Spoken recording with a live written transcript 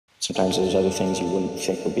Sometimes there's other things you wouldn't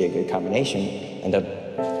think would be a good combination end up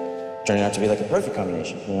turning out to be like a perfect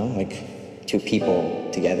combination, you know? Like two people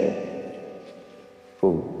together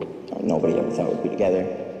who nobody ever thought would be together,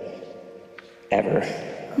 ever.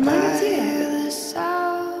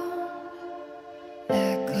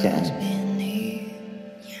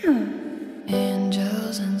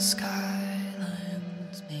 Angels and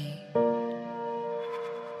skylines meet,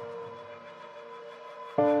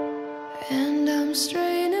 and I'm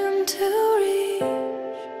straining to reach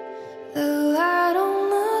the light on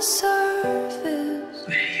the surface.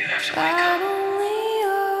 Lydia, you have to wake up.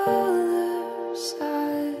 On the other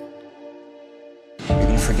side, You're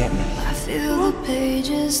gonna forget me. I feel the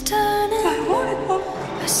pages turning.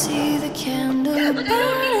 I see the candle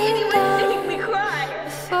burning down.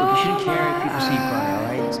 Look, you shouldn't care if people see you cry,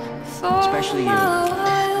 alright? Especially you.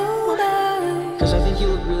 Because I think you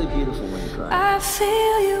look really beautiful when you cry.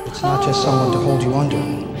 It's not just someone to hold you under.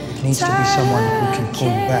 It needs to be someone who can pull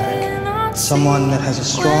you back. Someone that has a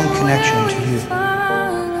strong connection to you.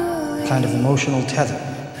 A kind of emotional tether.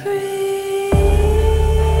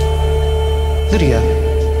 Lydia,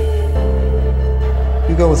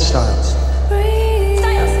 you go with Styles.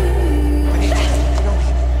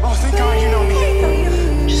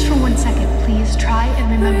 For 1 second, please try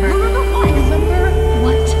and remember. Remember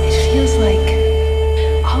what it feels like.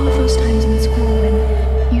 All of those times in school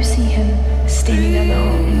when you see him standing down the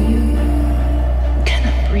hall and you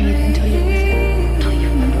cannot breathe until you're with him. Don't you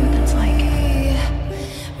remember what that's like?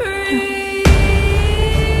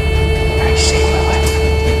 I saved my life.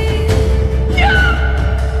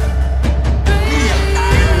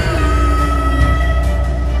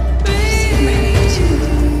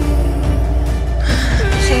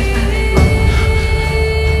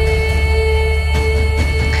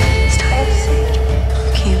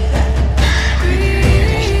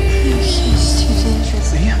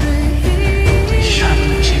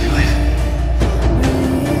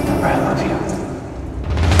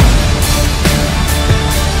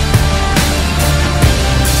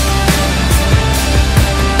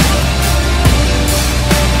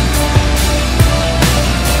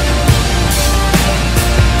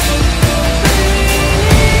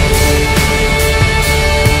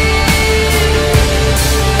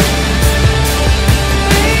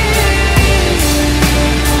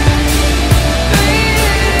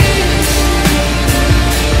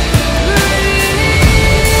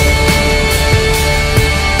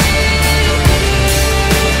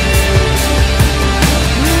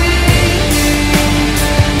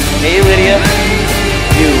 Hey Lydia,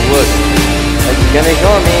 you look like you're gonna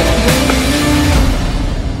ignore me.